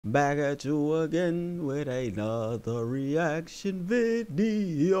Back at you again with another reaction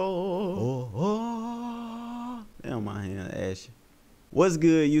video. Damn, my hand ashy. What's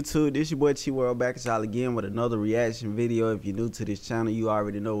good, YouTube? This your boy Chi World back at y'all again with another reaction video. If you're new to this channel, you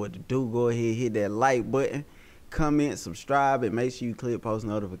already know what to do. Go ahead, hit that like button, comment, subscribe, and make sure you click post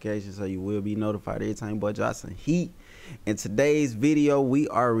notifications so you will be notified every time boy drops some heat. In today's video, we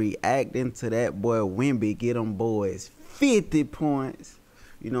are reacting to that boy Wemby get them boys 50 points.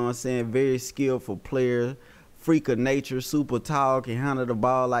 You know what I'm saying? Very skillful player, freak of nature, super tall, can handle the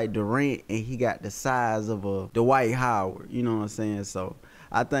ball like Durant, and he got the size of a Dwight Howard. You know what I'm saying? So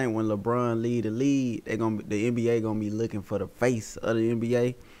I think when LeBron lead the league, the NBA gonna be looking for the face of the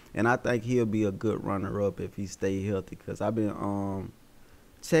NBA, and I think he'll be a good runner-up if he stay healthy. Cause I've been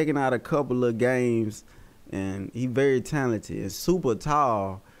checking out a couple of games, and he very talented and super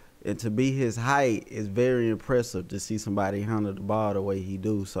tall. And to be his height is very impressive to see somebody handle the ball the way he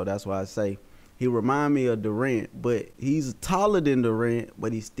do. So that's why I say he remind me of Durant, but he's taller than Durant,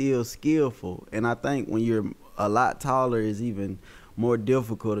 but he's still skillful. And I think when you're a lot taller, it's even more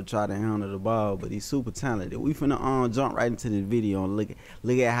difficult to try to handle the ball. But he's super talented. We finna jump right into this video and look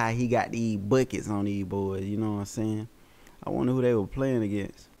at how he got these buckets on these boys. You know what I'm saying? I wonder who they were playing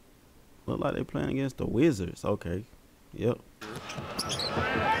against. Look like they playing against the Wizards. Okay. Yep.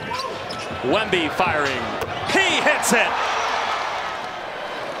 Wemby firing. He hits it.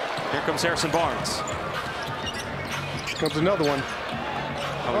 Here comes Harrison Barnes. Here comes another one.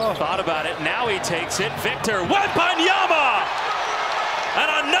 Thought about it. Now he takes it. Victor Wembanyama. And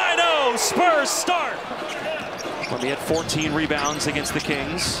a 9-0 Spurs start. Wemby had 14 rebounds against the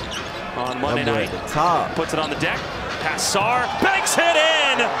Kings on Monday night. Puts it on the deck. Pass Sarr. Banks it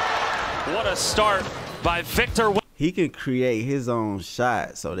in. What a start by Victor. He can create his own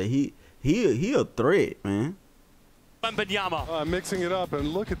shot so that he a threat, man. Wembanyama. Mixing it up, and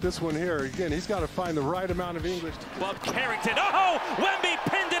look at this one here. Again, he's got to find the right amount of English. Well, Carrington. Oh, Wemby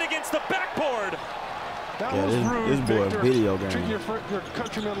pinned it against the backboard. That was rude. This boy Victor. a video game. Treat your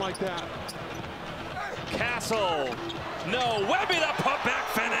countrymen like that. Castle. No, Wemby the putback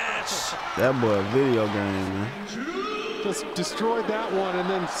finish. That boy a video game, man. Just destroyed that one and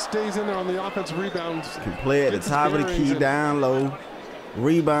then stays in there on the offensive rebounds. Can play at the top of the key, down low,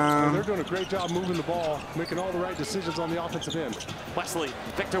 rebound. They're doing a great job moving the ball, making all the right decisions on the offensive end. Wesley,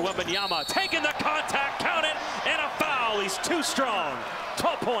 Victor Wembanyama taking the contact, count it, and a foul. He's too strong.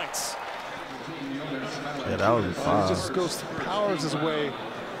 12 points. Yeah, that was a foul. He just powers his way.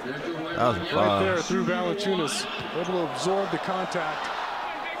 That was a foul. Right there through Valanciunas, able to absorb the contact.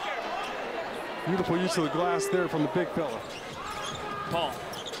 Beautiful use of the glass there from the big fella. Paul.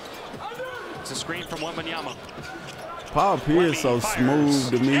 It's a screen from Wembanyama. Paul Pierce so smooth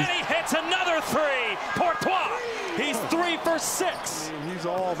to me. And he hits another three. Courtois. He's 3 for 6. He's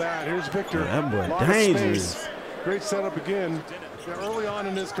all that. Here's Victor. Yeah, that boy dangerous. Great setup again. Yeah, early on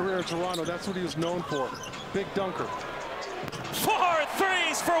in his career in Toronto, that's what he was known for. Big dunker. 4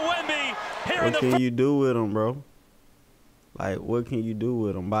 threes for Wemby. Here What can you do with him, bro? Like, what can you do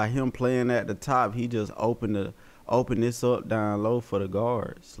with him? By him playing at the top, he just open this up down low for the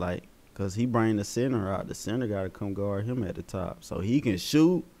guards. Like, because he bring the center out. The center got to come guard him at the top. So he can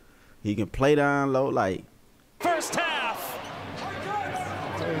shoot. He can play down low. Like, first half.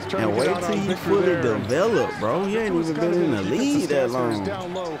 And wait till he fully develop, bro. He ain't even been in the league that long.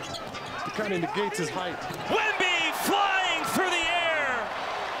 Down low. He kind of negates his height. Wemby flying through the air.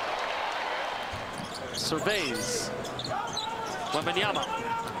 Surveys. Wembanyama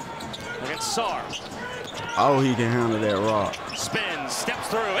against Sarr. Oh, he can handle that rock. Spins, steps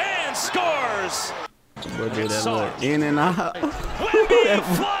through, and scores. But do that look in and out. Wemby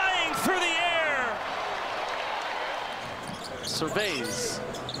flying through the air. Surveys.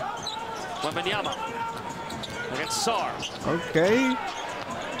 Wembanyama against Sarr. Okay.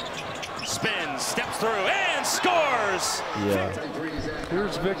 Spins, steps through, and scores. Yeah.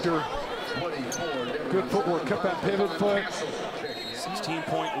 Here's Victor. Good footwork, kept that pivot foot.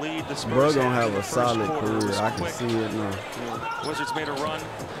 16-point lead. The Spurs bro gonna have a solid career. I can see it now. Wizards made a run.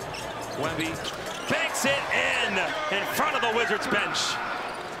 Wemby banks it in front of the Wizards bench.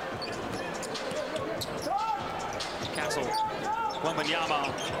 Castle.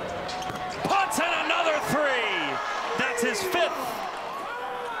 Wembanyama puts in another 3. That's his 5th.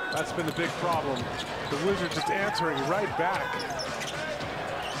 That's been the big problem. The Wizards just answering right back.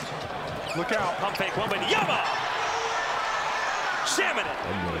 Look out. Pump fake, Wembanyama. Jamming it.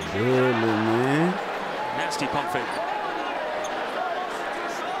 That boy good, man. Nasty pump fake.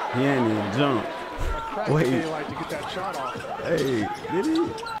 He ain't even jump. Wait. Like to get that shot off. Hey, did he?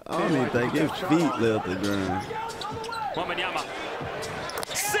 I don't even think his feet left the ground. Wembanyama.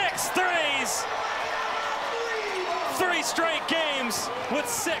 threes. 3 straight games with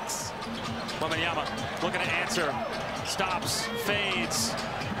 6. Wembanyama looking to answer. Stops, fades,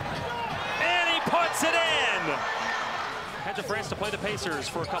 and he puts it in. Head to France to play the Pacers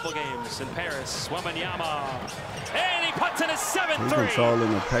for a couple games in Paris. Wembanyama, and he puts in a 7-3. He's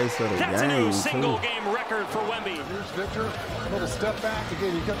controlling the pace of the That's game, a new single too. game record for Wemby. Here's Victor, a little step back.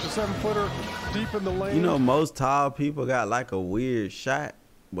 Again, you got your 7-footer deep in the lane. You know, most tall people got like a weird shot,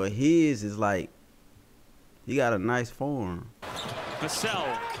 but his is like, he got a nice form. Vassell,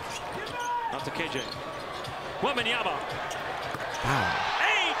 up to KJ. Wembanyama. Wow.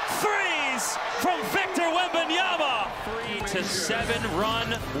 8 threes from Victor Wembanyama. 3-7 run.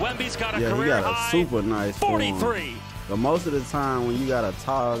 Wemby's got a Yeah, he career got a high super nice form. 43. But most of the time when you got a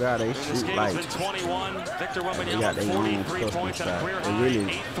tall guy, they This shoot game like, has been 21. Victor they Wembanyama, got their own 43 custom points and a shot. career They high. really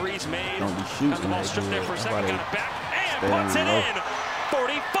 8 threes made. don't be Got the shooting ball that stripped there good. for a That's second. why Got it back and stay puts it down low. in.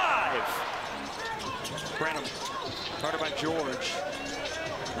 45. Branham, guarded by George.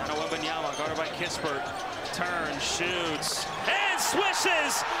 Now Wembanyama, guarded by Kispert. Turns, shoots, and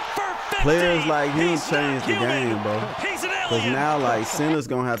swishes for 50. Players like him He's change not the human. game, bro. He's an Because alien. now, like, centers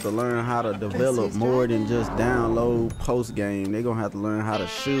going to have to learn how to develop more than just download post game. They're going to have to learn how to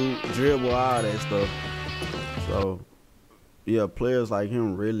shoot, dribble, all that stuff. So, yeah, players like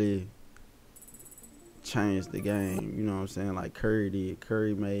him really changed the game. You know what I'm saying? Like Curry did.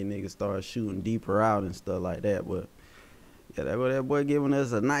 Curry made niggas start shooting deeper out and stuff like that. But, yeah, that boy giving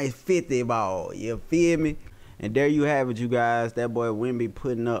us a nice 50 ball. You feel me? And there you have it, you guys. That boy Wemby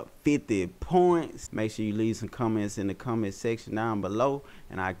putting up 50 points. Make sure you leave some comments in the comment section down below.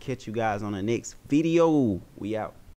 And I'll catch you guys on the next video. We out.